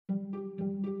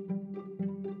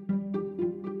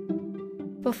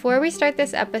Before we start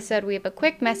this episode, we have a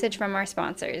quick message from our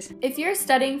sponsors. If you're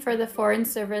studying for the Foreign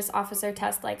Service Officer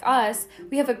test like us,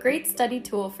 we have a great study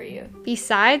tool for you.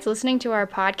 Besides listening to our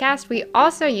podcast, we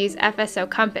also use FSO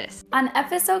Compass. On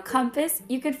FSO Compass,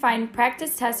 you can find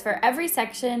practice tests for every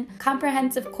section,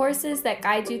 comprehensive courses that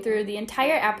guide you through the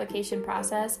entire application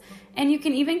process, and you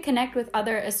can even connect with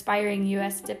other aspiring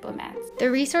U.S. diplomats. The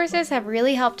resources have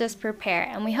really helped us prepare,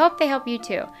 and we hope they help you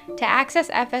too. To access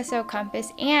FSO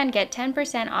Compass and get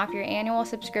 10% off your annual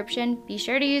subscription, be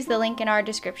sure to use the link in our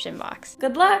description box.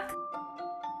 Good luck!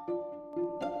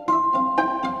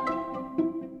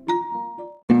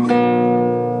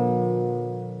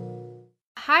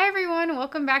 Hi everyone,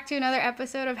 welcome back to another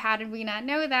episode of How Did We Not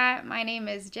Know That? My name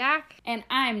is Jack. And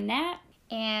I'm Nat.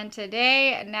 And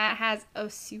today, Nat has a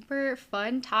super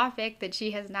fun topic that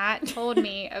she has not told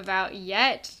me about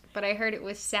yet, but I heard it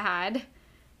was sad.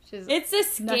 It's a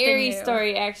scary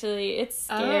story, actually. It's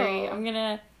scary.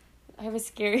 Oh. I have a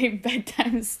scary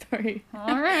bedtime story.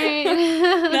 All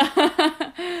right.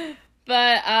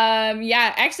 But,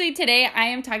 actually today I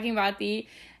am talking about the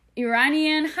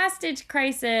Iranian hostage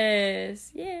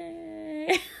crisis.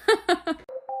 Yay!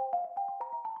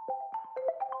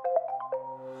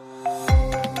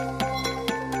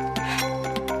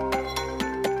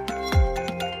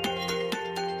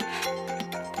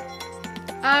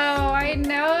 Oh, I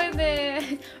know that.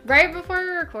 Right before we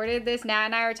recorded this, Nat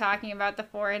and I were talking about the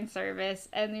Foreign Service,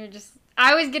 and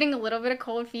I was getting a little bit of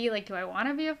cold feet, like, do I want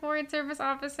to be a Foreign Service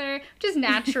officer? Which is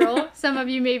natural. Some of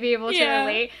you may be able to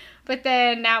relate. But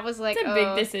then Nat was like, it's a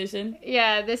big decision.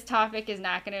 Yeah, this topic is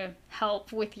not going to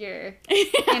help with your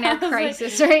inner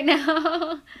crisis right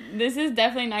now. This is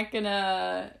definitely not going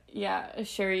to,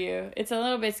 assure you. It's a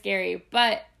little bit scary.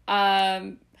 But,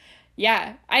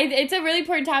 it's a really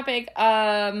important topic.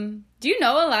 Do you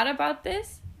know a lot a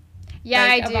this? Yeah,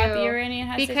 I do. About the Iranian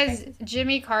hostage because crisis?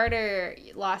 Jimmy Carter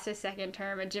lost his second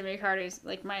term, and Jimmy Carter's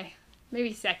like my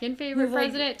maybe second favorite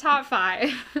president, top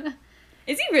 5.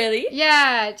 Is he really?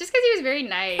 Yeah, just because he was very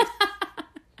nice.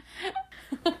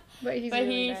 But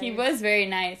he was very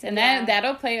nice, and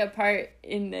that'll play a part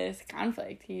in this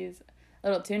conflict. He's a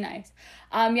little too nice.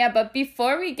 But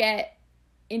before we get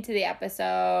into the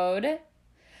episode,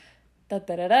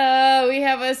 we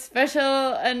have a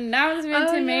special announcement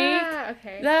to make.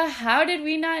 Okay. The How Did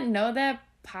We Not Know That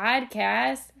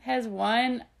podcast has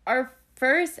won our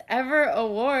first ever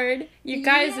award. You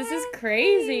guys, This is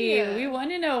crazy. We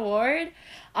won an award.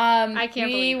 I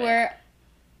can't believe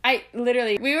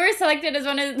it. We were selected as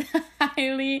one of the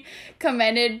highly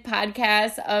commended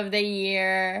podcasts of the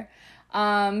year.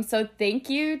 So thank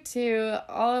you to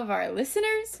all of our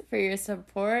listeners for your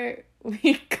support.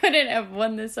 We couldn't have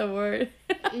won this award.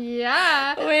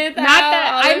 Yeah.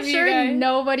 Without I'm sure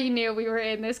nobody knew we were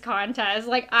in this contest.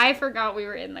 Like, I forgot we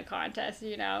were in the contest,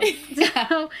 you know.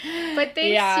 So, but thanks to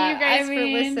you guys for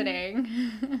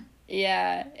listening.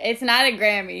 Yeah. It's not a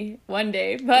Grammy one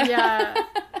day, but yeah.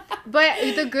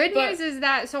 But the good news is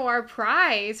that, our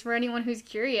prize, for anyone who's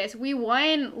curious, we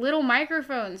won little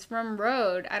microphones from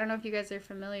Rode. I don't know if you guys are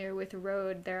familiar with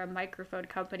Rode. They're a microphone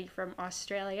company from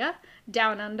Australia,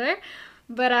 down under.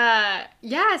 But,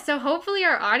 so hopefully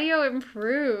our audio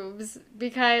improves,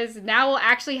 because now we'll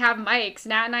actually have mics.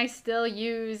 Nat and I still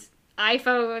use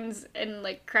iPhones and,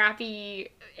 like, crappy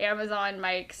Amazon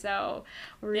mics, so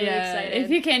we're really excited.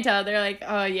 If you can't tell, they're like,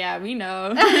 oh, yeah, we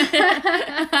know.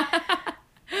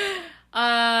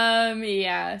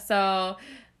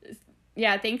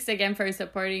 Thanks again for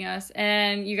supporting us,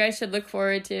 and you guys should look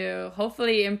forward to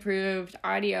hopefully improved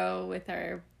audio with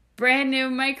our brand new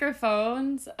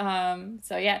microphones. That's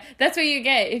what you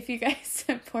get if you guys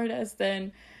support us.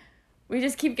 Then we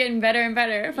just keep getting better and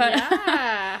better. But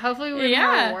hopefully we win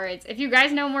more awards. If you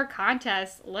guys know more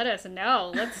contests, let us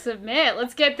know. Let's submit.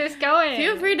 Let's get this going.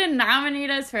 Feel free to nominate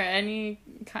us for any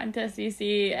contest you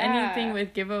see, anything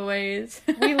with giveaways.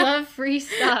 We love free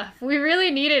stuff. We really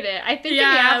needed it. I think in the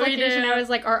application I was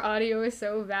like, our audio is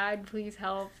so bad, please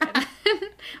help. And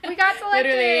we got selected.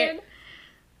 Literally.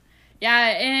 Yeah,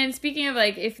 and speaking of,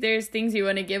 like, if there's things you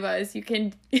want to give us, you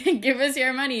can give us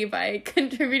your money by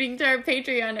contributing to our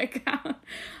Patreon account.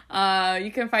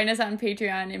 You can find us on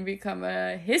Patreon and become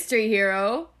a history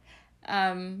hero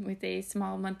with a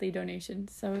small monthly donation.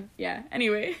 So,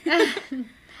 anyway.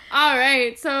 All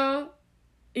right, so,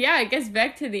 I guess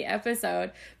back to the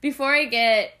episode. Before I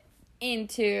get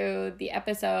into the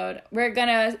episode, we're going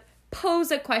to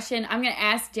pose a question. I'm going to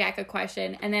ask Jack a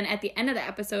question, and then at the end of the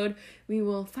episode, we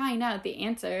will find out the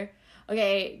answer.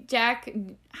 Okay, Jack,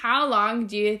 how long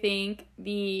do you think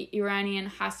the Iranian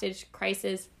hostage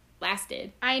crisis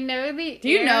lasted? I know the answer. Do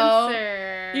you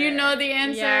know? You know the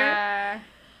answer? Yeah.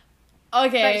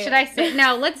 Okay. But should I say?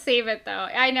 No, let's save it, though.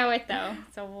 I know it, though,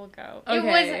 so we'll go. Okay. It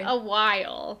was a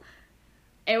while.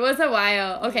 It was a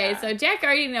while. Okay, Yeah. so Jack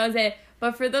already knows it.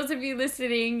 But for those of you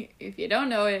listening, if you don't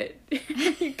know it,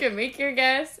 you can make your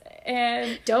guess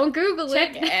and Don't Google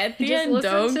check it. at the Just end.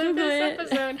 listen Don't to Google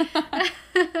this it.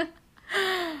 episode.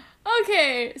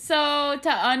 Okay, so to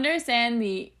understand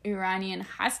the Iranian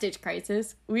hostage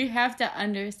crisis, we have to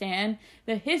understand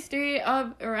the history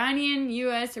of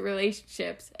Iranian-U.S.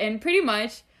 relationships. And pretty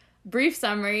much, brief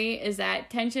summary is that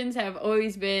tensions have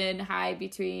always been high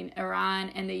between Iran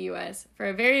and the U.S. for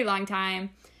a very long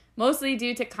time, mostly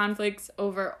due to conflicts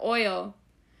over oil.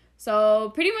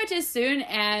 So pretty much as soon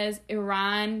as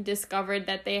Iran discovered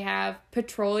that they have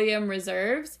petroleum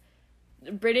reserves,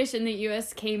 the British and the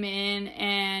U.S. came in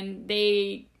and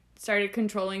they started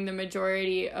controlling the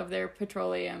majority of their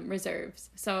petroleum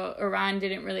reserves. So Iran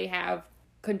didn't really have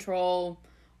control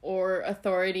or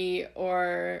authority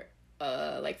or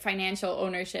like financial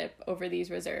ownership over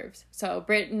these reserves. So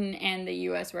Britain and the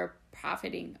U.S. were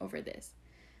profiting over this.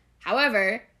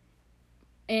 However,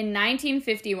 in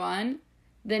 1951,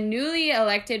 the newly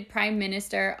elected prime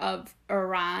minister of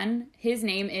Iran, his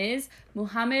name is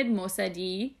Mohammad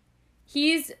Mossadegh.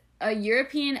 He's a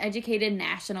European educated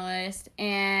nationalist,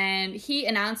 and he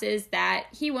announces that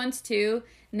he wants to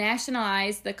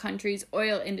nationalize the country's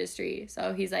oil industry.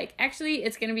 So he's like, actually,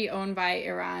 it's going to be owned by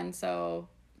Iran. So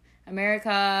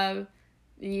America,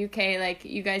 the UK, like,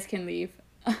 you guys can leave.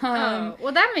 Oh,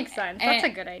 well, that makes sense. That's a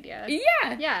good idea.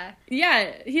 Yeah. Yeah.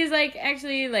 Yeah. He's like,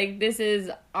 actually, like, this is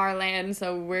our land,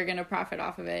 so we're going to profit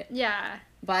off of it. Yeah.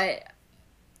 But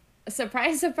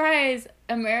surprise, surprise,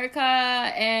 America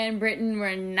and Britain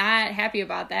were not happy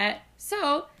about that.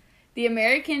 So the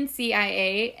American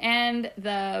CIA and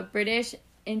the British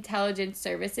intelligence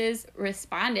services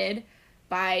responded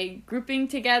by grouping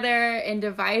together and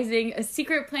devising a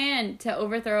secret plan to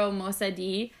overthrow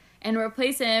Mossadegh and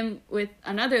replace him with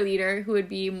another leader who would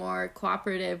be more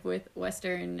cooperative with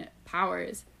Western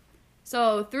powers.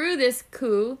 So through this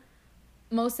coup,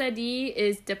 Mossadegh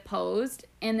is deposed,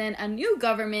 and then a new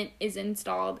government is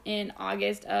installed in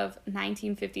August of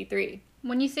 1953.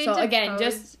 When you say So, deposed, again,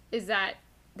 just- is that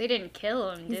they didn't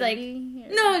kill him? He's did like, he?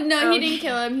 No, he didn't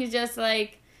kill him. He's just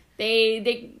like,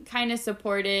 they kind of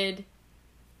supported,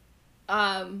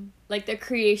 like the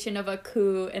creation of a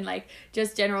coup and like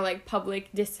just general like public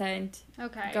dissent,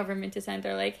 Okay. government dissent.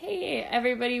 They're like, hey,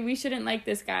 everybody, we shouldn't like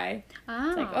this guy. Oh,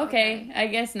 It's like, okay, I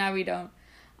guess now we don't.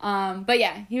 But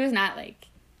yeah, he was not like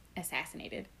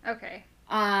assassinated. Okay.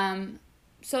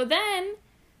 So then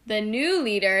the new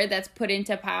leader that's put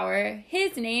into power,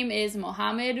 his name is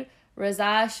Mohammad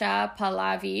Reza Shah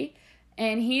Pahlavi,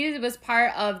 and he was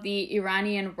part of the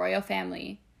Iranian royal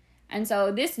family. And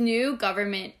so this new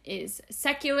government is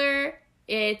secular,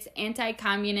 it's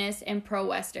anti-communist, and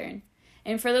pro-Western.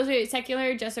 And for those who are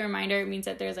secular, just a reminder, it means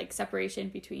that there's like separation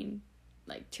between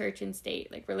like church and state,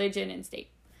 like religion and state.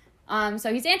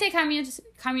 So he's anti-communist,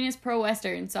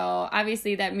 pro-Western. So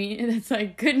obviously that's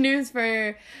like good news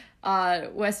for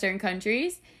Western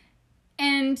countries.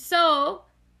 And so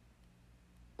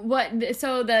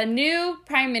the new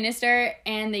prime minister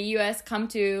and the U.S. come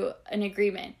to an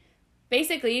agreement.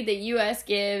 Basically, the U.S.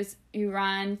 gives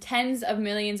Iran tens of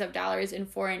millions of dollars in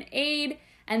foreign aid,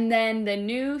 and then the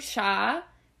new Shah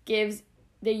gives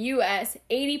the U.S.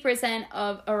 80%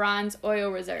 of Iran's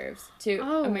oil reserves to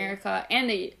America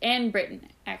and Britain,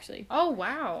 actually. Oh,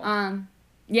 wow.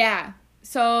 Yeah.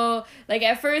 So, like,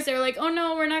 at first they were like, oh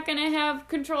no, we're not gonna have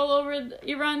control over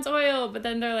Iran's oil, but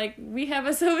then they're like, we have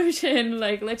a solution.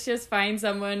 Like, let's just find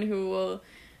someone who will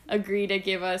agree to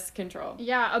give us control.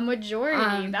 Yeah, a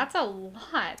majority. That's a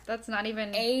lot. That's not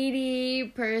even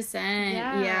 80%.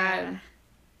 Yeah.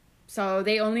 So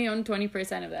they only own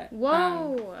 20% of that.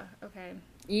 Whoa. Okay.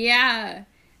 Yeah.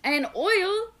 And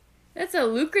oil, that's a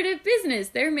lucrative business.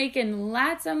 They're making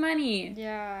lots of money.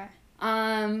 Yeah.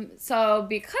 So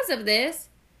because of this,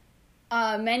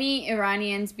 many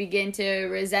Iranians begin to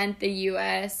resent the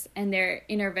U.S. and their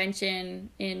intervention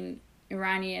in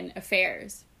Iranian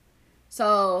affairs.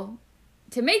 So,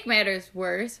 to make matters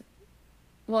worse,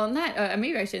 well, not,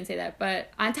 maybe I shouldn't say that, but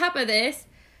on top of this,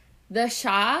 the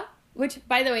Shah, which,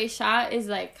 by the way, Shah is,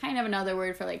 like, kind of another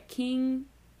word for, like, king.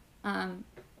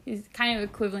 He's kind of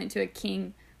equivalent to a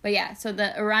king. But, yeah, so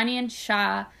the Iranian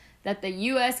Shah that the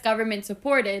U.S. government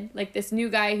supported, like this new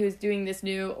guy who's doing this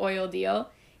new oil deal,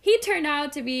 he turned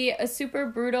out to be a super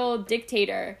brutal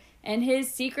dictator, and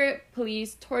his secret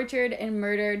police tortured and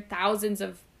murdered thousands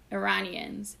of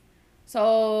Iranians.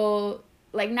 So,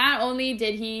 like, not only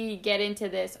did he get into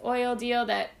this oil deal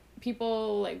that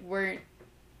people, like, weren't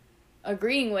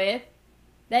agreeing with,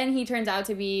 then he turns out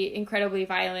to be incredibly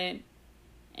violent,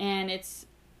 and it's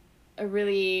a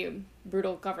really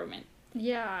brutal government.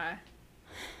 Yeah.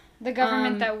 The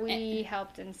government that we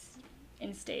helped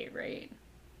instate, right?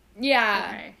 Yeah.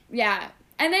 Okay. Yeah.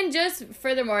 And then just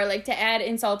furthermore, like to add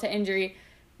insult to injury,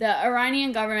 the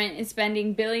Iranian government is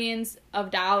spending billions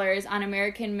of dollars on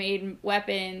American-made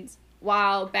weapons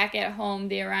while back at home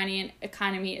the Iranian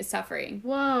economy is suffering.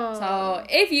 Whoa. So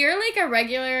if you're like a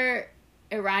regular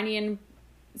Iranian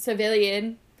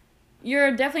civilian,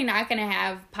 you're definitely not going to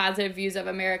have positive views of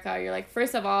America. You're like,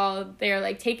 first of all, they're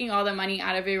like taking all the money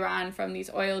out of Iran from these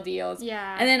oil deals.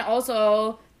 Yeah. And then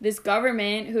also this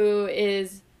government who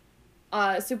is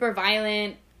super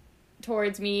violent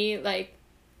towards me, like,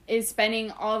 is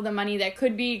spending all of the money that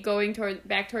could be going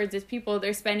back towards its people.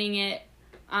 They're spending it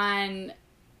on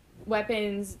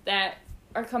weapons that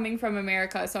are coming from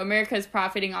America. So America is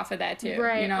profiting off of that too.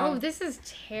 Right. You know? Oh, this is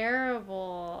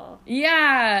terrible.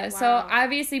 Yeah. Wow. So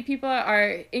obviously people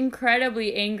are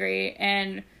incredibly angry,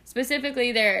 and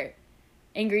specifically they're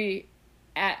angry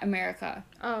at America.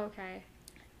 Oh, okay.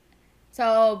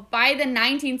 So by the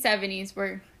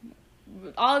 1970s,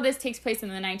 all of this takes place in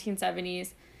the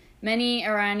 1970s, many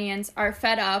Iranians are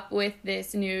fed up with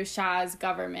this new Shah's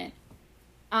government.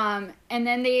 And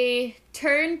then they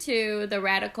turn to the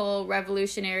radical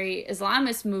revolutionary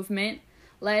Islamist movement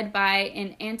led by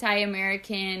an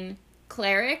anti-American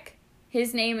cleric.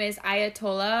 His name is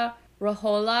Ayatollah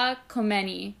Ruhollah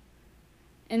Khomeini.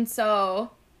 And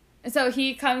so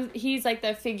he's like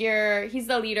the figure, he's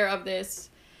the leader of this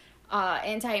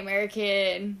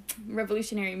anti-American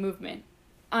revolutionary movement.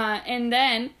 And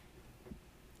then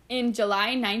in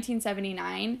July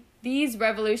 1979, these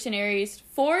revolutionaries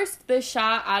forced the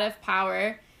Shah out of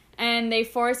power, and they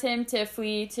forced him to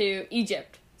flee to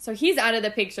Egypt. So he's out of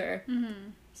the picture. Mm-hmm.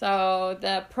 So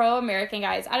the pro-American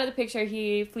guy is out of the picture.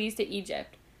 He flees to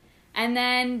Egypt. And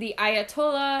then the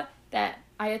Ayatollah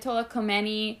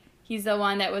Khomeini, he's the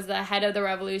one that was the head of the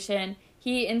revolution.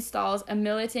 He installs a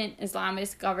militant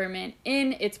Islamist government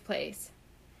in its place.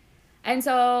 And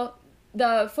so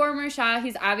the former Shah,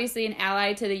 he's obviously an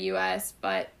ally to the U.S.,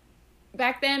 but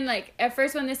back then, like, at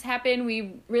first when this happened,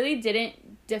 we really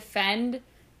didn't defend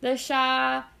the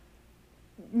Shah,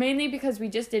 mainly because we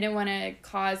just didn't want to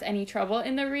cause any trouble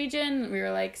in the region. We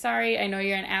were like, sorry, I know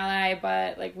you're an ally,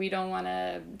 but, like, we don't want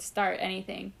to start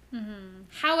anything. Mm-hmm.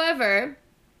 However,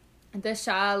 the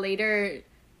Shah later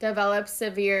developed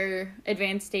severe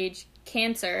advanced stage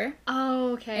cancer.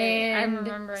 Oh, okay. And I'm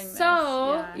remembering this.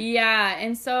 Yeah.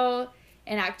 And so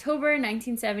in October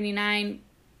 1979,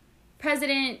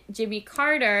 President Jimmy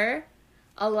Carter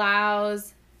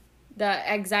allows the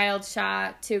exiled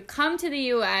Shah to come to the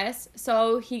U.S.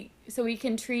 so he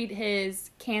can treat his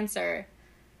cancer.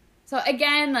 So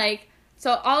again,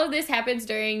 so all of this happens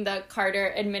during the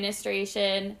Carter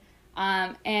administration,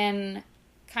 and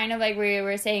kind of like we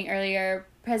were saying earlier,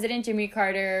 President Jimmy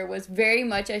Carter was very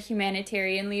much a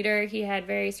humanitarian leader. He had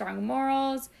very strong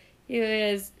morals. He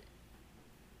was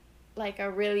like a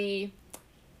really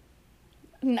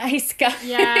nice guy.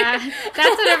 Yeah,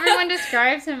 that's what everyone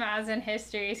describes him as in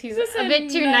history. He's Just a bit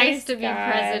too nice to be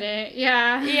guy. president.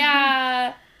 Yeah.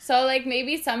 Yeah. So, like,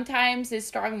 maybe sometimes his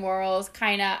strong morals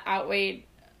kind of outweighed,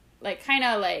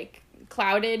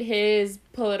 clouded his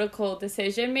political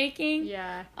decision-making.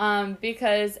 Yeah.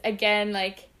 Because, again,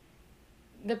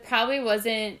 there probably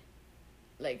wasn't,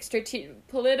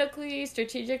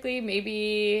 strategically,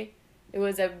 maybe it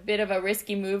was a bit of a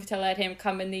risky move to let him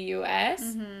come in the U.S.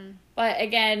 Mm-hmm. But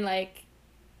again,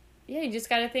 you just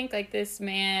gotta think, this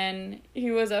man,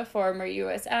 he was a former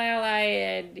U.S. ally,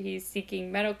 and he's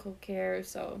seeking medical care,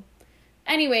 so...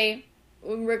 Anyway,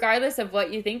 regardless of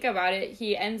what you think about it,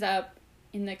 he ends up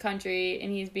in the country,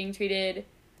 and he's being treated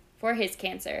for his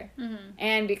cancer. Mm-hmm.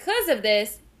 And because of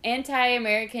this,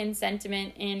 anti-American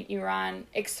sentiment in Iran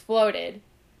exploded.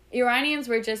 Iranians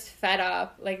were just fed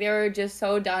up. They were just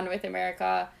so done with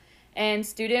America. And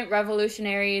student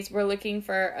revolutionaries were looking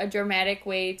for a dramatic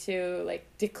way to,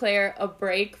 declare a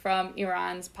break from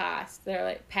Iran's past.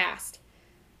 They're, past.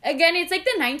 Again, it's, the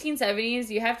 1970s.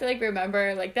 You have to,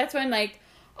 remember, that's when,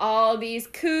 all these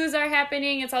coups are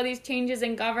happening. It's all these changes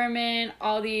in government,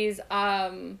 all these,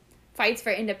 fights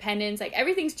for independence.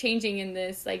 Everything's changing in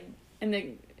this,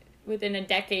 within a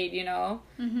decade, you know?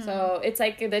 Mm-hmm. So it's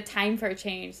the time for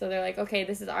change. So they're okay,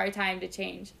 this is our time to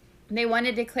change. They want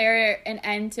to declare an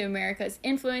end to America's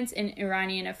influence in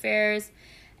Iranian affairs.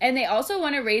 And they also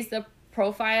want to raise the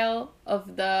profile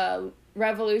of the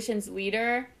revolution's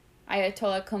leader,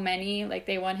 Ayatollah Khomeini.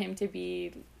 They want him to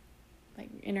be,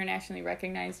 internationally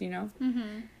recognized, you know?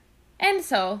 Mm-hmm. And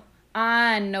so,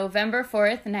 on November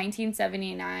 4th,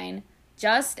 1979,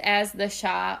 just as the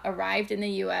Shah arrived in the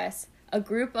U.S., a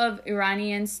group of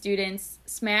Iranian students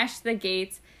smashed the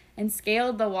gates and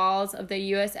scaled the walls of the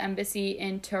U.S. Embassy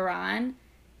in Tehran,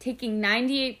 taking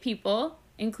 98 people,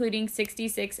 including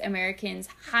 66 Americans,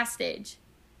 hostage.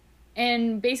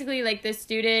 And basically, like, the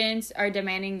students are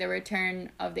demanding the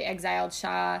return of the exiled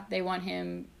Shah. They want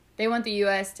the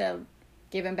U.S. to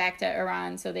give him back to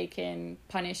Iran so they can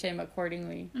punish him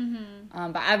accordingly.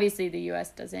 But obviously, the U.S.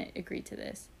 doesn't agree to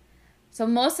this. So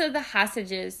most of the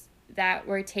hostages that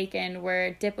were taken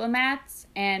were diplomats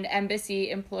and embassy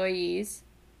employees.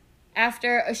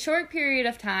 After a short period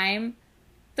of time,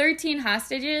 13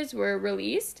 hostages were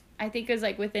released. I think it was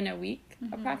like within a week,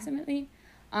 approximately.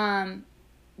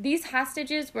 These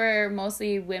hostages were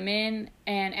mostly women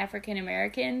and African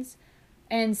Americans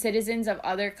and citizens of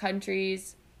other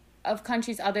countries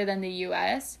other than the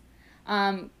U.S.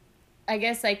 I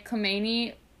guess, like,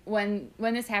 Khomeini, when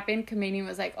this happened, Khomeini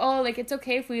was like, oh, like, it's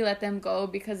okay if we let them go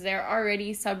because they're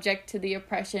already subject to the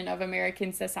oppression of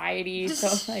American society.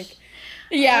 So, like,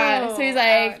 yeah. Oh, so he's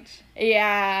like, ouch.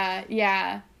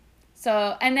 Yeah.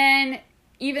 So, and then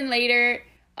even later,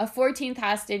 a 14th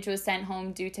hostage was sent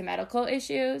home due to medical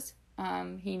issues.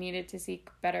 He needed to seek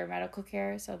better medical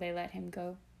care, so they let him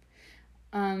go.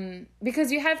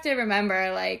 Because you have to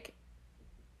remember, like,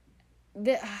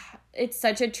 it's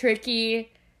such a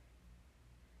tricky...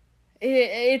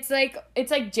 It's like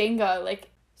Jenga.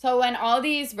 Like, so when all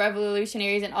these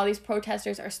revolutionaries and all these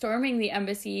protesters are storming the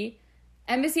embassy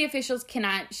officials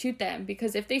cannot shoot them,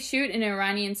 because if they shoot an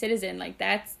Iranian citizen, like,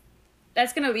 that's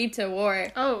going to lead to war.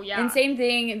 Oh, yeah. And same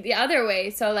thing the other way.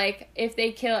 So, like, if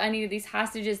they kill any of these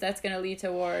hostages, that's going to lead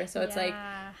to war. So it's like,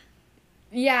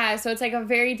 yeah, so it's like a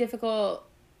very difficult,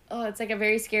 it's like a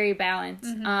very scary balance.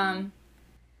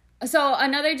 So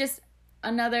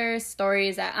another story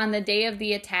is that on the day of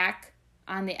the attack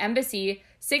on the embassy,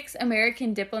 6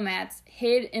 American diplomats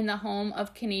hid in the home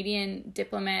of Canadian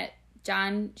diplomat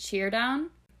John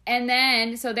Sheardown. And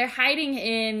then, so they're hiding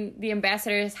in the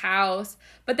ambassador's house.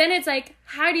 But then it's like,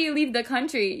 how do you leave the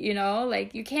country, you know?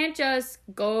 Like, you can't just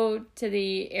go to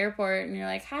the airport and you're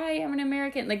like, hi, I'm an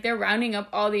American. Like, they're rounding up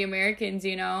all the Americans,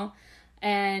 you know?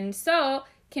 And so,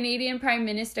 Canadian Prime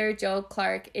Minister Joe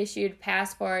Clark issued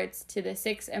passports to the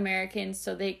 6 Americans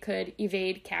so they could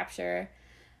evade capture.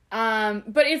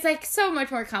 But it's, like, so much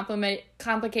more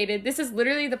complicated. This is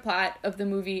literally the plot of the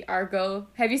movie Argo.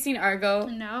 Have you seen Argo?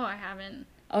 No, I haven't.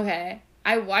 Okay.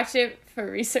 I watched it for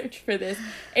research for this.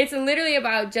 It's literally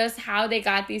about just how they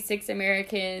got these 6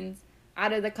 Americans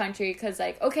out of the country. Because,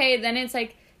 like, okay, then it's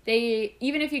like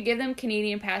even if you give them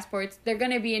Canadian passports, they're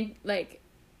going to be in, like,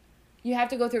 you have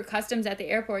to go through customs at the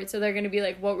airport. So they're going to be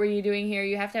like, what were you doing here?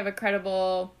 You have to have a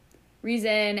credible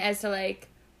reason as to, like,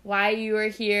 why you were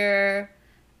here.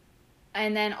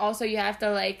 And then also you have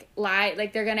to, like, lie.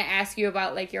 Like, they're going to ask you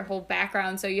about, like, your whole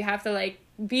background. So you have to, like,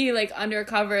 be, like,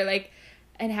 undercover, like,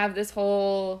 and have this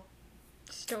whole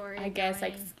story, I guess,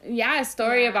 like,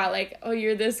 story about, like, oh,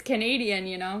 you're this Canadian,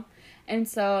 you know? And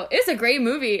so it's a great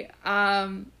movie.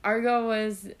 Argo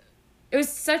was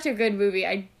such a good movie.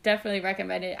 I definitely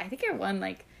recommend it. I think it won,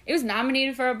 like, it was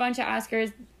nominated for a bunch of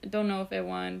Oscars. Don't know if it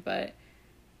won, but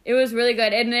it was really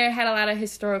good. And it had a lot of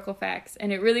historical facts,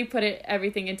 and it really put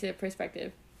everything into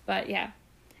perspective. But yeah.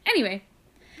 Anyway.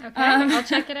 Okay, I'll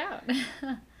check it out.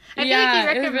 I feel like you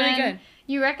recommend, it was really good.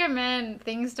 You recommend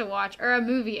things to watch, or a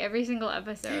movie every single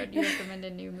episode. You recommend a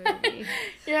new movie.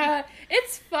 Yeah,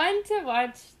 it's fun to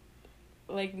watch,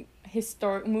 like,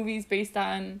 movies based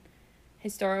on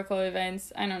historical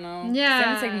events. I don't know. Yeah.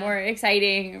 Sounds like more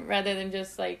exciting rather than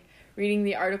just, like, reading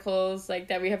the articles, like,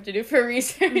 that we have to do for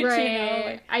research. Right. You know?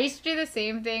 Like, I used to do the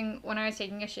same thing when I was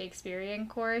taking a Shakespearean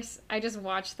course. I just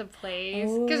watched the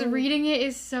plays because reading it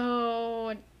is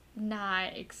so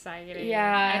not exciting.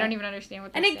 Yeah. I don't even understand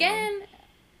what they're saying. And again,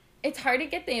 it's hard to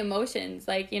get the emotions.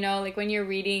 Like, you know, like, when you're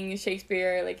reading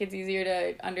Shakespeare, like, it's easier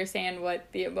to understand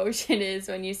what the emotion is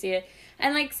when you see it.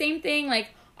 And, like, same thing, like,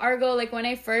 Argo, like, when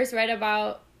I first read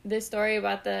about this story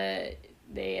about the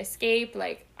escape,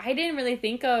 like, I didn't really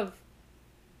think of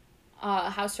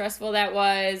how stressful that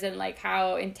was and, like,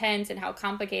 how intense and how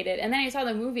complicated. And then I saw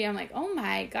the movie, I'm like, oh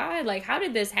my God, like, how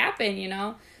did this happen, you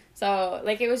know? So,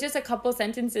 like, it was just a couple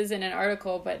sentences in an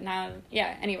article, but now,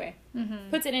 yeah, anyway.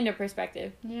 Puts it into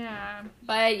perspective. Yeah.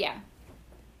 But, yeah.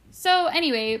 So,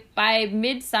 anyway, by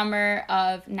midsummer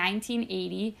of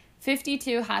 1980,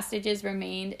 52 hostages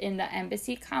remained in the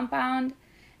embassy compound,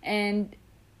 and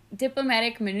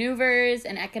diplomatic maneuvers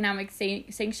and economic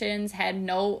sanctions had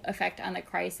no effect on the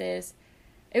crisis.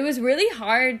 It was really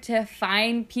hard to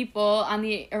find people on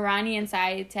the Iranian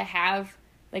side to have,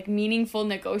 like, meaningful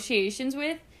negotiations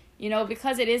with. you know,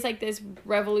 because it is like this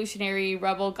revolutionary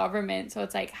rebel government. So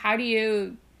it's like, how do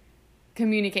you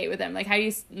communicate with them? Like, how do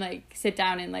you like sit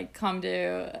down and like come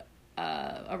to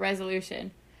a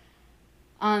resolution?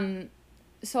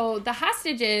 So the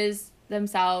hostages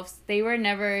themselves, they were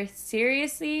never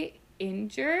seriously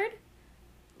injured,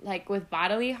 like with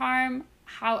bodily harm.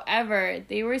 However,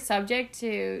 they were subject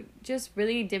to just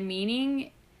really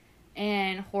demeaning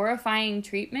and horrifying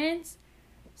treatments.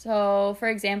 So, for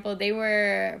example, they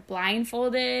were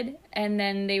blindfolded and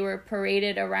then they were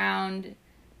paraded around,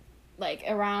 like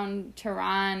around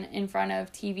Tehran in front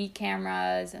of TV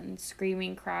cameras and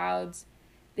screaming crowds.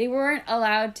 They weren't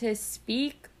allowed to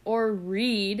speak or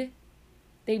read.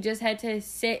 They just had to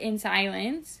sit in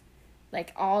silence,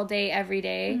 like all day, every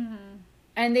day. Mm-hmm.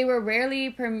 And they were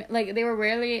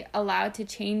rarely allowed to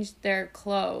change their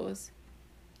clothes.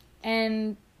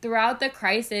 And throughout the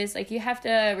crisis, like, you have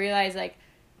to realize, like,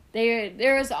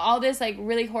 there was all this, like,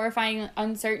 really horrifying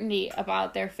uncertainty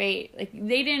about their fate. Like,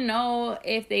 they didn't know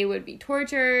if they would be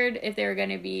tortured, if they were going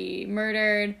to be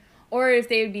murdered, or if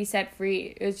they would be set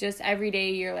free. It was just every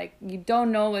day you're, like, you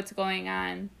don't know what's going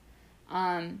on.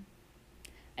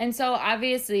 And so,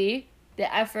 obviously,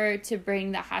 the effort to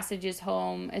bring the hostages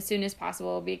home as soon as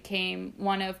possible became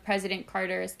one of President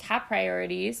Carter's top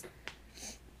priorities.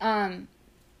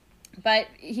 But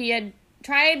he had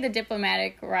tried the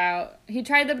diplomatic route. He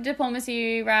tried the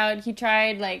diplomacy route. He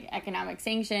tried, like, economic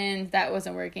sanctions. That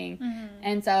wasn't working. Mm-hmm.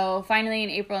 And so, finally, in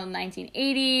April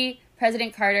 1980,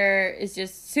 President Carter is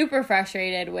just super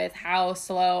frustrated with how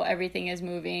slow everything is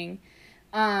moving.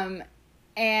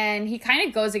 And he kind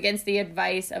of goes against the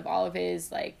advice of all of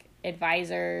his, like,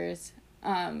 advisors,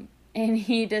 and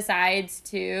he decides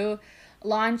to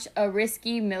launch a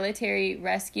risky military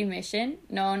rescue mission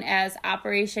known as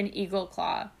Operation Eagle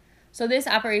Claw. So this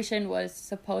operation was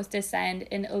supposed to send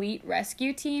an elite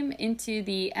rescue team into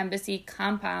the embassy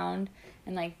compound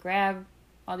and, like, grab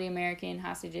all the American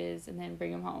hostages and then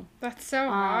bring them home. That's so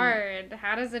hard.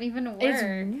 How does it even work? It's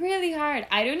really hard.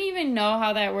 I don't even know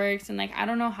how that works, and, like, I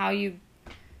don't know how you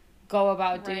go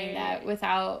about doing that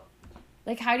without,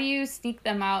 like, how do you sneak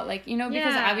them out? Like, you know,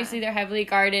 because obviously they're heavily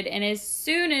guarded, and as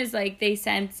soon as, like, they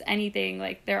sense anything,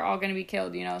 like, they're all gonna be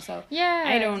killed, you know, so.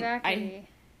 Exactly.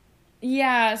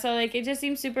 So, like, it just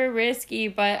seems super risky,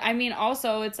 but, I mean,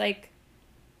 also, it's, like,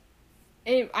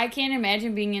 I can't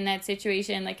imagine being in that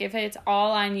situation, like, if it's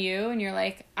all on you, and you're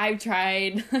like, I've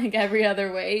tried, like, every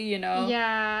other way, you know?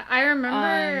 Yeah, I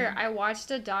remember I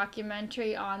watched a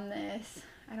documentary on this.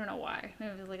 I don't know why.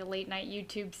 Maybe it was like a late night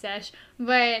YouTube sesh.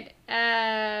 But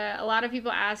a lot of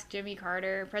people asked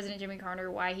President Jimmy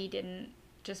Carter, why he didn't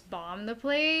just bomb the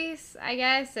place, I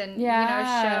guess, and you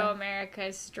know, show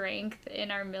America's strength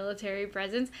in our military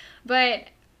presence. But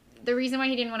the reason why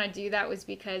he didn't want to do that was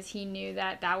because he knew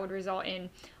that that would result in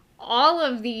all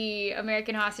of the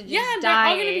American hostages dying. They're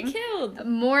all gonna be killed.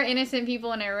 More innocent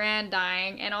people in Iran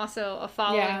dying, and also a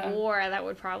following war that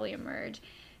would probably emerge.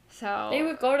 So they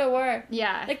would go to war.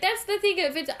 Yeah. Like, that's the thing.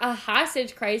 If it's a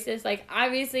hostage crisis, like,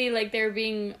 obviously, like, they're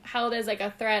being held as, like, a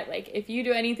threat. Like, if you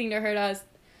do anything to hurt us,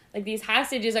 like, these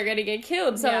hostages are going to get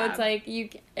killed. So it's, like,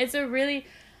 it's a really,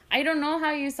 I don't know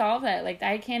how you solve that. Like,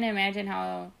 I can't imagine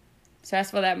how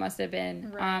stressful that must have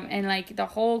been. Right. And, like, the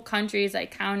whole country is,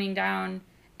 like, counting down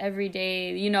every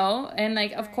day, you know? And,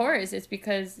 like, of course, it's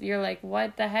because you're like,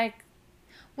 what the heck?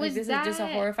 Like, this is just a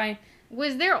horrifying...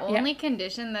 Was their only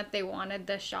condition that they wanted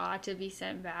the Shah to be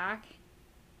sent back?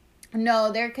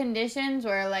 No, their conditions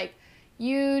were, like,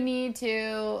 you need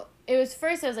to... It was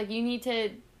like, you need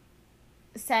to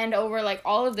send over, like,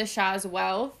 all of the Shah's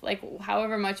wealth, like,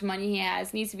 however much money he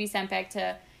has, needs to be sent back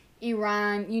to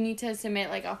Iran. You need to submit,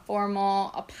 like, a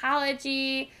formal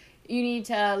apology. You need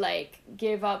to, like,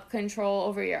 give up control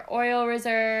over your oil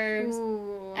reserves.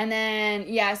 Ooh. And then,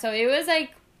 so it was, like,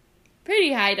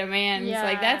 pretty high demands. Yeah.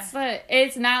 Like,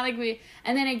 it's not like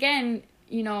and then again,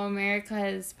 you know,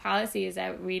 America's policy is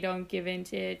that we don't give in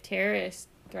to terrorist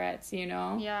threats, you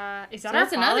know? Yeah.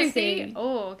 That's another thing.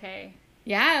 Oh, okay.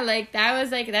 Yeah, like, that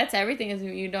was, like, that's everything, is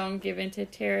you don't give in to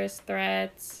terrorist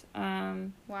threats.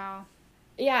 Wow.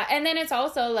 Yeah, and then it's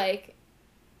also, like,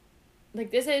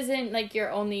 this isn't, like,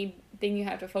 your only thing you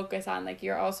have to focus on. Like,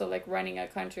 you're also, like, running a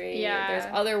country. Yeah. There's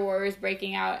other wars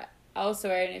breaking out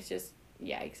elsewhere, and it's just...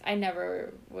 Yikes, I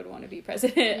never would want to be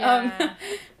president. Yeah.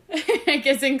 I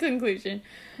guess in conclusion.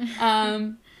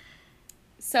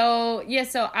 So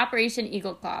Operation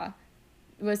Eagle Claw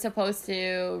was supposed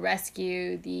to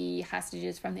rescue the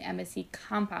hostages from the embassy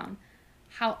compound.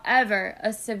 However,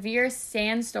 a severe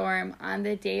sandstorm on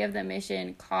the day of the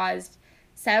mission caused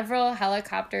several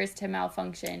helicopters to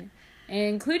malfunction.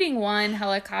 including one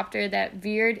helicopter that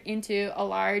veered into a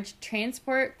large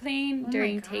transport plane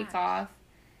during takeoff.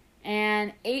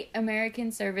 And 8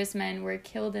 American servicemen were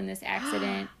killed in this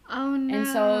accident. Oh, no. And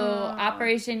so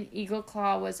Operation Eagle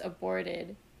Claw was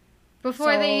aborted.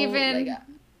 Before they even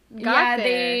got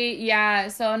there.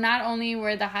 So not only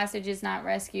were the hostages not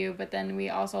rescued, but then we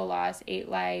also lost 8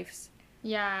 lives.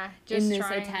 Yeah, just in this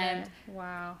attempt.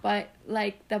 Wow. But,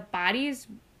 like, the bodies,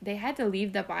 they had to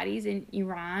leave the bodies in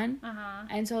Iran. Uh-huh.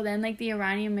 And so then, like, the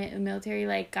Iranian military,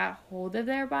 like, got hold of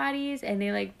their bodies, and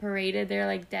they, like, paraded their,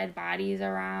 like, dead bodies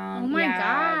around. Oh, my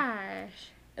gosh.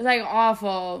 It's, like,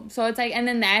 awful. So it's, like, and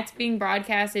then that's being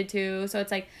broadcasted, too. So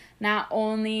it's, like, not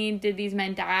only did these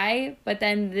men die, but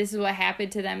then this is what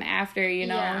happened to them after, you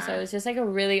know? Yeah. So it's just, like, a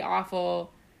really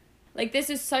awful... Like,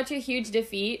 this is such a huge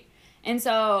defeat. And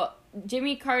so...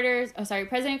 President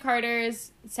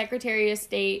Carter's Secretary of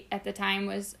State at the time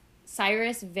was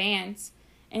Cyrus Vance.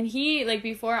 And he, like,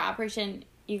 before Operation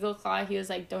Eagle Claw, he was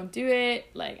like, don't do it.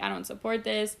 Like, I don't support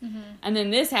this. Mm-hmm. And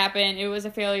then this happened. It was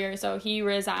a failure. So he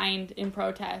resigned in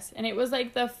protest. And it was,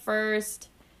 like, the first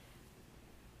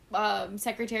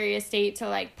Secretary of State to,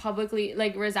 like, publicly,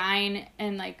 like, resign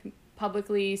and, like,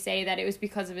 publicly say that it was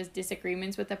because of his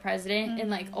disagreements with the president in,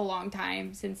 like, a long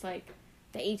time since, like,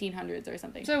 the 1800s or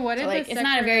something. So what did it's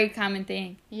not a very common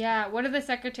thing. Yeah, what did the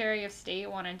Secretary of State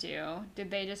want to do?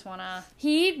 Did they just want to...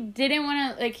 He didn't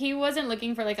want to, like, he wasn't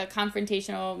looking for, like, a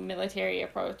confrontational military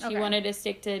approach. Okay. He wanted to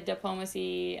stick to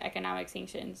diplomacy, economic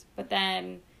sanctions. But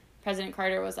then President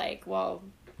Carter was like, well,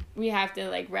 we have to,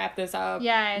 like, wrap this up.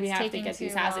 Yeah, it's we have to get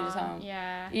these hostages home.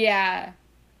 Yeah. Yeah.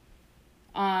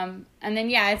 And then,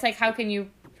 yeah, it's like, how can you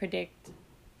predict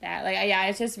that? Like, yeah,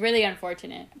 it's just really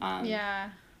unfortunate.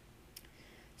 Yeah.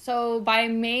 So by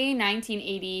May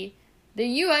 1980, the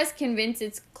U.S. convinced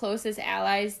its closest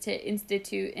allies to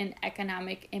institute an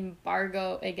economic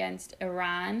embargo against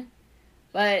Iran.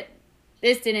 But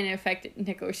this didn't affect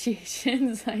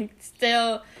negotiations. Like,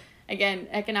 still, again,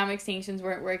 economic sanctions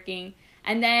weren't working.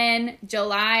 And then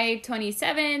July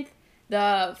 27th,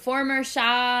 the former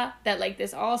Shah that, like,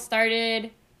 this all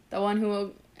started, the one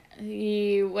who...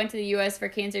 he went to the U.S. for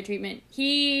cancer treatment,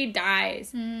 he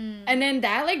dies. And then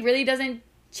that, like, really doesn't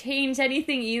change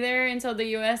anything either until the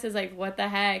U.S. is like, what the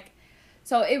heck?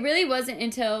 So it really wasn't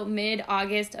until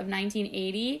mid-August of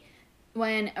 1980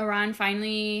 when Iran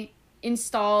finally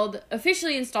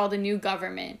officially installed a new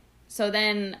government. So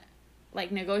then,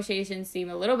 like, negotiations seem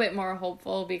a little bit more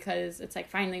hopeful because it's like,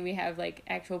 finally we have, like,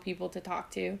 actual people to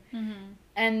talk to. Mm-hmm.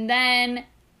 And then,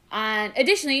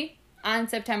 additionally, on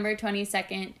September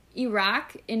 22nd,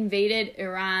 Iraq invaded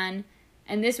Iran,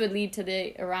 and this would lead to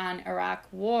the Iran-Iraq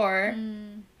war.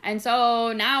 And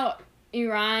so now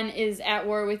Iran is at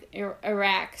war with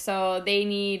Iraq, so they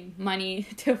need money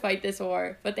to fight this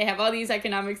war. But they have all these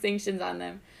economic sanctions on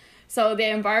them. So the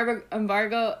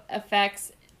embargo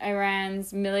affects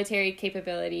Iran's military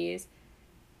capabilities.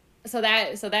 So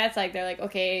that's like, they're like,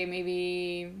 okay,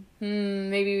 maybe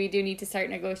we do need to start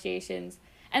negotiations.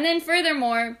 And then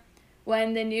furthermore,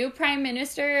 when the new prime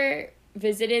minister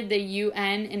visited the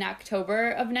UN in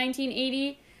October of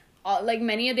 1980, like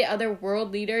many of the other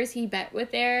world leaders he met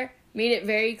with there made it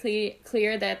very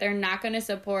clear that they're not going to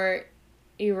support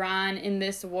Iran in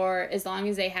this war as long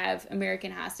as they have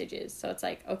American hostages. So it's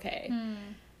like, okay.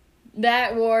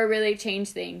 That war really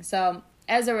changed things. So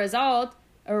as a result,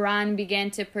 Iran began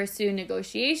to pursue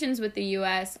negotiations with the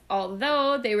U.S.,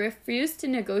 although they refused to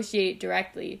negotiate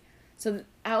directly. So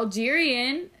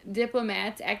Algerian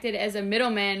diplomats acted as a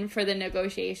middleman for the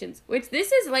negotiations, which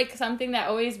this is, like, something that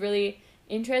always really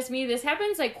interests me. This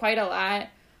happens, like, quite a lot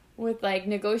with, like,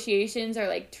 negotiations or,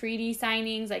 like, treaty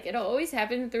signings. Like, it'll always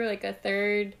happen through, like, a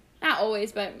third, not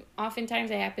always, but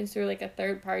oftentimes it happens through, like, a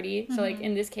third party. So, like,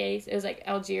 in this case, it was, like,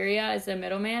 Algeria as the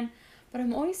middleman. But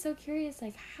I'm always so curious,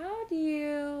 like, how do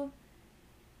you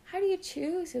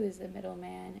choose who is the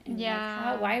middleman? And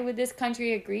like, why would this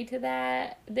country agree to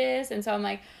this? And so I'm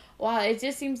like, wow, it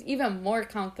just seems even more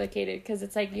complicated because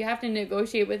it's like you have to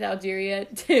negotiate with Algeria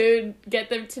to get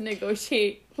them to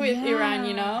negotiate with Iran,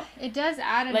 you know? It does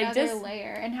add another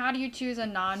layer. And how do you choose a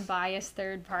non-biased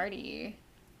third party?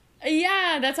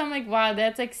 Yeah, that's, I'm like, wow,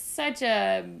 that's like such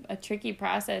a tricky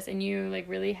process, and you like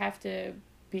really have to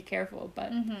be careful.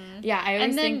 But yeah, I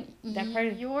always think that part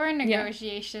of your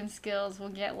negotiation skills will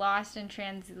get lost in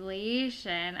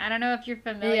translation. I don't know if you're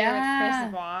familiar with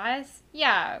Chris Voss.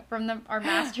 Yeah, from our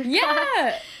master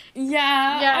class.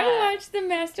 Yeah. I watched the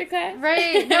master class.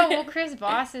 Right. No, well, Chris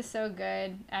Voss is so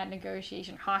good at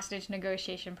negotiation, hostage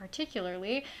negotiation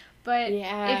particularly. But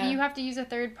if you have to use a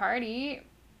third party,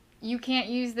 you can't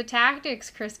use the tactics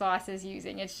Chris Voss is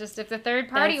using. It's just if the third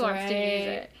party wants to use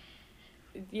it.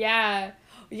 Yeah,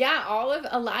 not all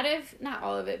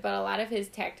of it, but a lot of his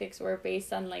tactics were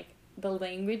based on like the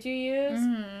language you use.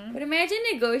 Mm-hmm. But imagine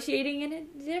negotiating in a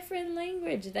different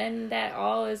language, then that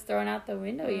all is thrown out the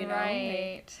window, you know?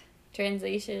 Right. Like,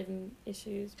 translation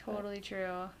issues. Totally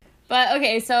true. But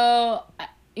okay, so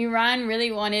Iran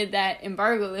really wanted that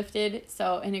embargo lifted,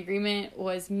 so an agreement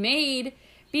was made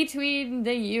between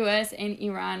the US and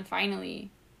Iran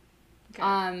finally.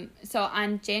 Okay. So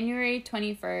on January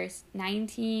 21st,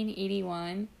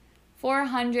 1981,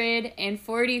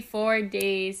 444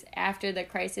 days after the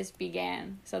crisis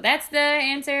began. So that's the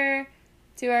answer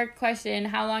to our question,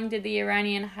 how long did the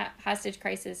Iranian hostage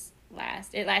crisis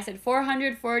last? It lasted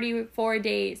 444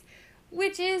 days,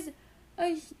 which is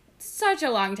such a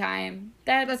long time.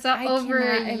 That's I over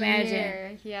cannot a imagine.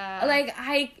 year. Yeah. Like,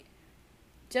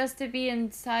 just to be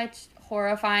in such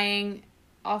horrifying,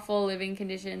 awful living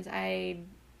conditions, I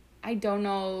don't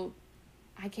know.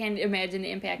 I can't imagine the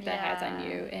impact that has on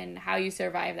you and how you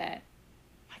survive that.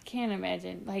 I can't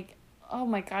imagine. Like, oh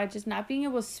my God, just not being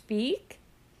able to speak.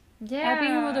 Yeah. Not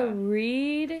being able to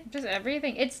read. Just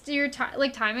everything. It's your time.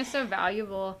 Like, time is so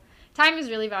valuable. Time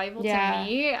is really valuable to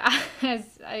me, as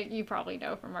you probably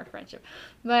know from our friendship.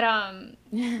 But,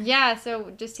 yeah,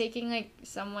 so just taking, like,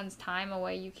 someone's time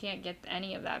away, you can't get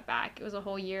any of that back. It was a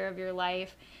whole year of your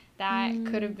life that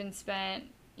could have been spent,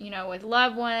 you know, with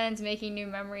loved ones, making new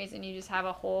memories, and you just have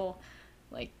a whole,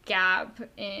 like, gap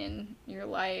in your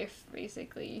life,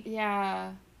 basically.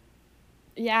 Yeah.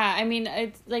 Yeah, I mean,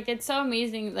 it's so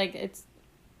amazing. Like, it's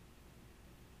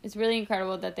really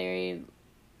incredible that they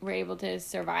were able to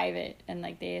survive it and,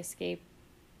 like, they escaped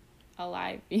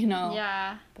alive, you know?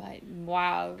 Yeah. But,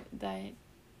 wow,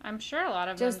 I'm sure a lot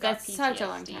of them got that's PTSD. such a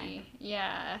long time.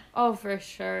 Yeah. Oh, for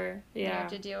sure. You Yeah. have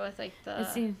to deal with, like,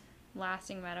 the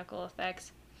lasting medical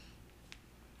effects.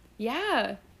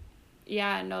 Yeah.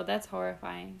 Yeah, no, that's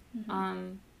horrifying.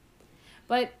 Mm-hmm.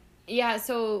 But, yeah,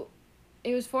 so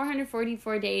it was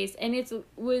 444 days, and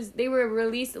they were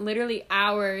released literally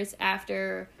hours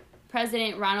after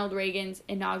President Ronald Reagan's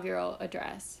inaugural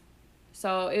address.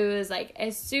 So it was like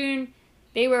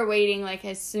they were waiting like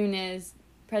as soon as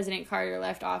President Carter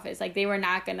left office. Like, they were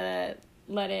not going to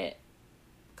let it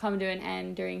come to an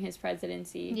end during his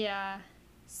presidency. Yeah.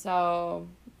 So,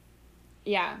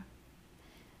 yeah.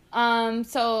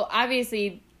 So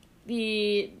obviously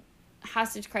the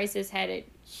hostage crisis had a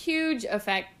huge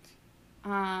effect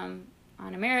on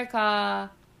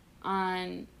America,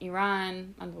 on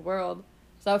Iran, on the world.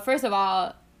 So first of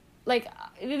all, like,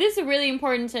 this is really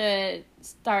important to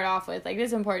start off with. Like,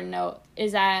 this important note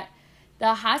is that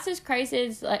the hostage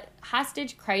crisis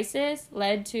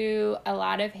led to a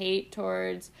lot of hate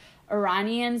towards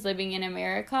Iranians living in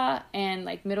America and,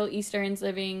 like,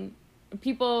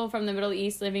 people from the Middle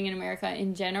East living in America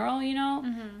in general, you know?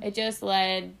 Mm-hmm. It just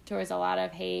led towards a lot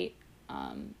of hate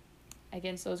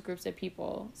against those groups of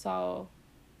people. So,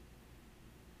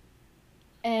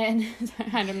 and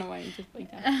I don't know why you just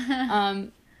blanked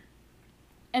out.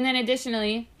 And then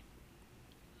additionally,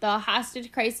 the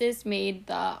hostage crisis made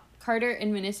the Carter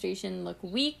administration look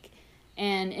weak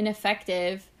and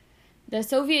ineffective. The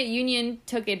Soviet Union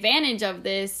took advantage of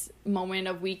this moment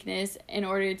of weakness in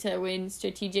order to win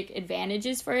strategic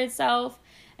advantages for itself.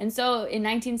 And so in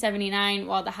 1979,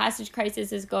 while the hostage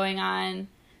crisis is going on,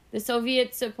 the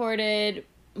Soviet-supported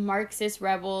Marxist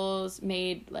rebels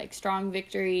made, like, strong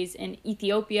victories in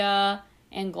Ethiopia,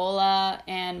 Angola,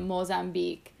 and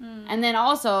Mozambique. And then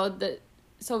also the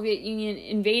Soviet Union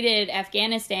invaded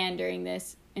Afghanistan during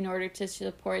this in order to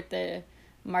support the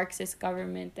Marxist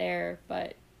government there.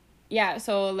 But yeah,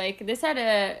 so, like, this had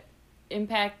a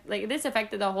impact, like, this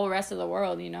affected the whole rest of the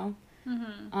world, you know?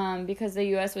 Mm-hmm. Because the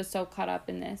U.S. was so caught up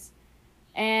in this.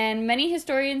 And many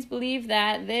historians believe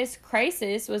that this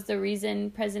crisis was the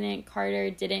reason President Carter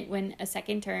didn't win a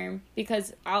second term,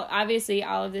 because obviously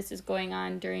all of this is going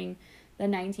on during the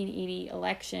 1980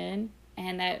 election,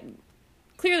 and that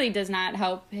clearly does not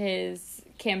help his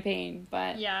campaign.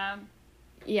 But yeah.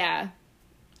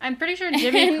 I'm pretty sure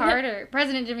Jimmy Carter,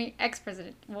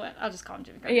 ex-president, I'll just call him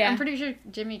Jimmy Carter. Yeah. I'm pretty sure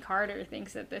Jimmy Carter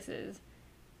thinks that this is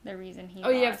the reason he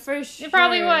lost. Yeah, lost. for sure. It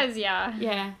probably was, yeah.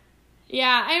 Yeah.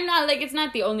 Yeah, I'm not, like, it's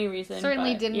not the only reason.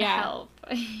 Certainly but, didn't yeah. help.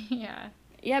 Yeah.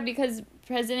 Yeah, because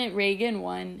President Reagan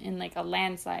won in, like, a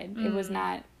landslide. It was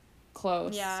not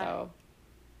close, yeah.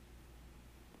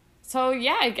 So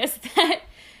yeah, I guess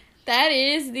that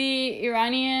is the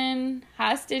Iranian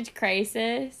hostage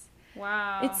crisis.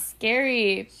 Wow. It's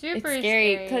scary. Super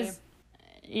scary. Because,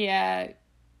 yeah.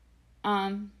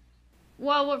 Well,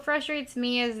 what frustrates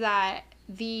me is that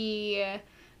the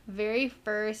very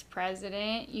first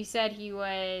president, you said he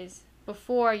was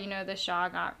before, the Shah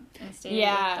got instated with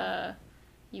the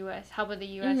U.S., help of the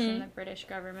U.S. and the British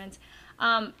governments.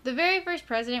 The very first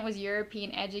president was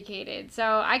European educated.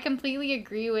 So I completely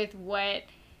agree with what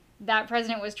that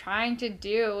president was trying to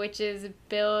do, which is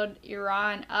build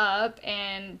Iran up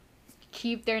and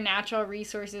keep their natural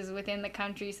resources within the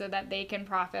country so that they can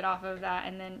profit off of that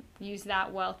and then use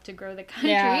that wealth to grow the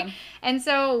country. Yeah. And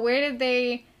so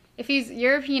if he's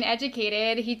European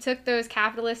educated, he took those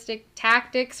capitalistic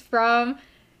tactics from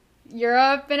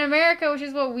Europe and America, which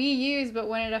is what we use, but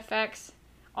when it affects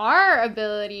our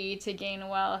ability to gain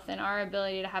wealth and our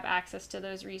ability to have access to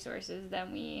those resources,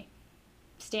 then we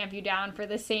stamp you down for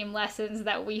the same lessons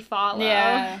that we follow.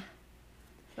 Yeah. So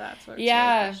that's what's really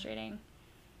frustrating.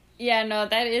 Yeah, no,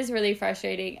 that is really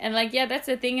frustrating. And, that's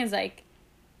the thing is, to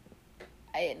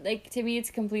me,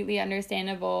 it's completely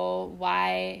understandable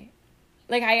why,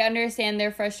 I understand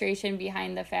their frustration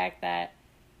behind the fact that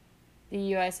the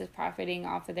U.S. is profiting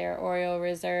off of their oil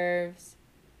reserves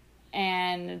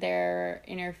and they're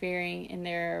interfering in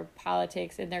their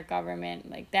politics and their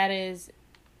government. That is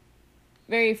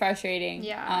very frustrating.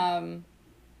 Yeah.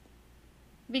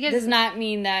 Because does not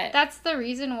mean that... That's the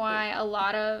reason why a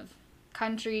lot of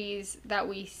countries that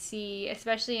we see,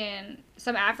 especially in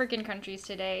some African countries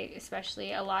today,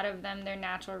 especially, a lot of them, their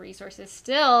natural resources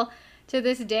still to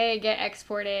this day get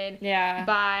exported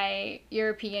by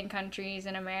European countries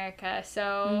in America.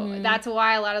 So that's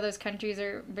why a lot of those countries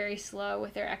are very slow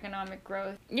with their economic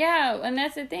growth. Yeah, and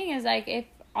that's the thing is, if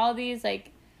all these,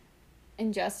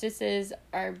 injustices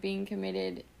are being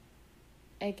committed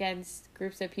against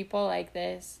groups of people like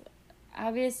this,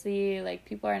 obviously,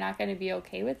 people are not going to be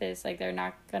okay with this. They're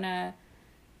not going to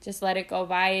just let it go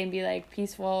by and be,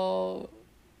 peaceful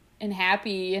and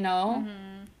happy,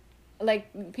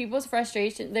 People's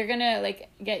frustration, they're going to,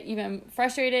 get even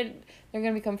frustrated. They're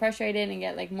going to become frustrated and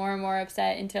get, more and more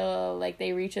upset until,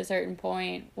 they reach a certain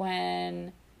point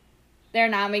when they're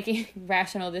not making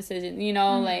rational decisions,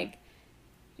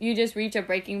 you just reach a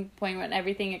breaking point when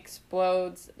everything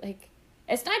explodes.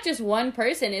 It's not just one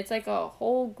person. It's, a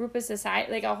whole group of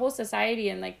society, a whole society,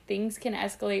 and, things can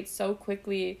escalate so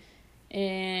quickly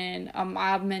in a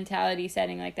mob mentality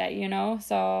setting like that,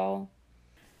 So...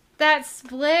 That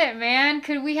split, man.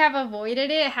 Could we have avoided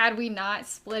it had we not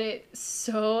split it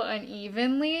so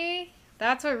unevenly?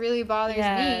 That's what really bothers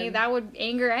me. That would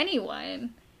anger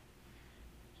anyone.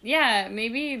 Yeah,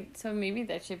 maybe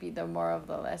that should be the moral of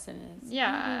the lesson is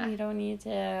maybe we don't need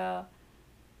to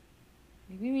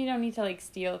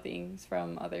steal things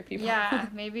from other people. Yeah,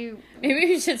 maybe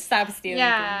we should stop stealing things.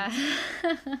 Yeah.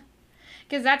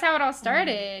 Because that's how it all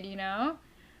started,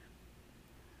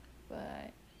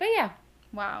 But yeah.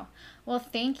 Wow. Well,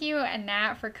 thank you,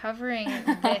 Nat, for covering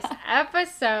this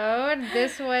episode.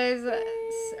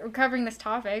 Covering this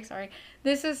topic, sorry.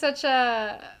 This is such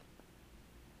a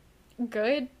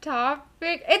good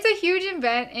topic. It's a huge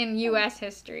event in U.S.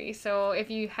 history. So if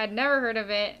you had never heard of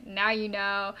it, now you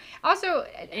know. Also,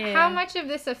 how much of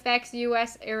this affects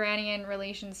U.S.-Iranian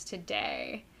relations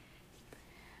today?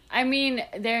 I mean,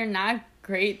 they're not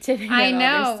great today. I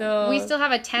know. We still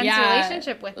have a tense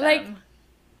relationship with them.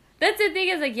 That's the thing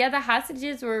is, the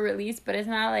hostages were released, but it's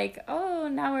not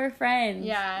now we're friends.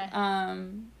 Yeah.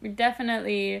 We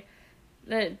definitely,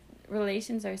 the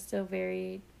relations are still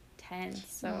very tense,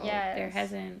 so there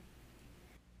hasn't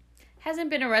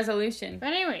been a resolution.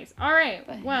 But anyways, all right.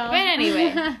 But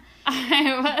anyway.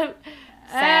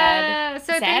 Sad.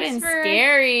 Sad and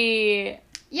scary.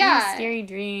 Yeah. Scary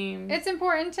dream. It's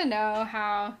important to know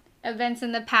how events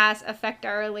in the past affect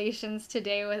our relations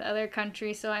today with other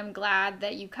countries, so I'm glad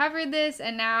that you covered this,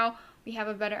 and now we have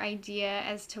a better idea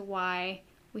as to why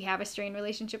we have a strained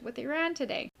relationship with Iran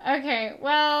today. Okay,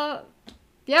 well,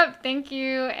 thank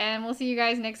you, and we'll see you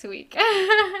guys next week.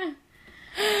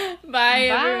 Bye,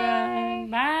 everyone.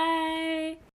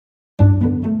 Bye.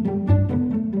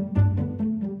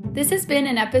 This has been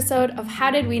an episode of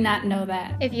How Did We Not Know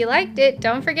That? If you liked it,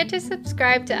 don't forget to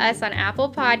subscribe to us on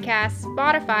Apple Podcasts,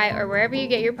 Spotify, or wherever you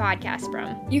get your podcasts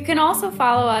from. You can also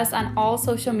follow us on all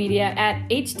social media at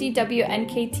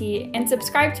HDWNKT and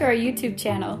subscribe to our YouTube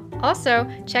channel. Also,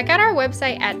 check out our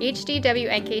website at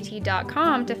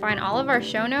hdwnkt.com to find all of our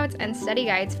show notes and study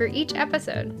guides for each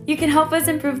episode. You can help us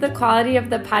improve the quality of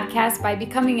the podcast by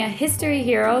becoming a history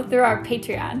hero through our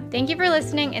Patreon. Thank you for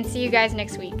listening, and see you guys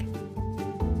next week.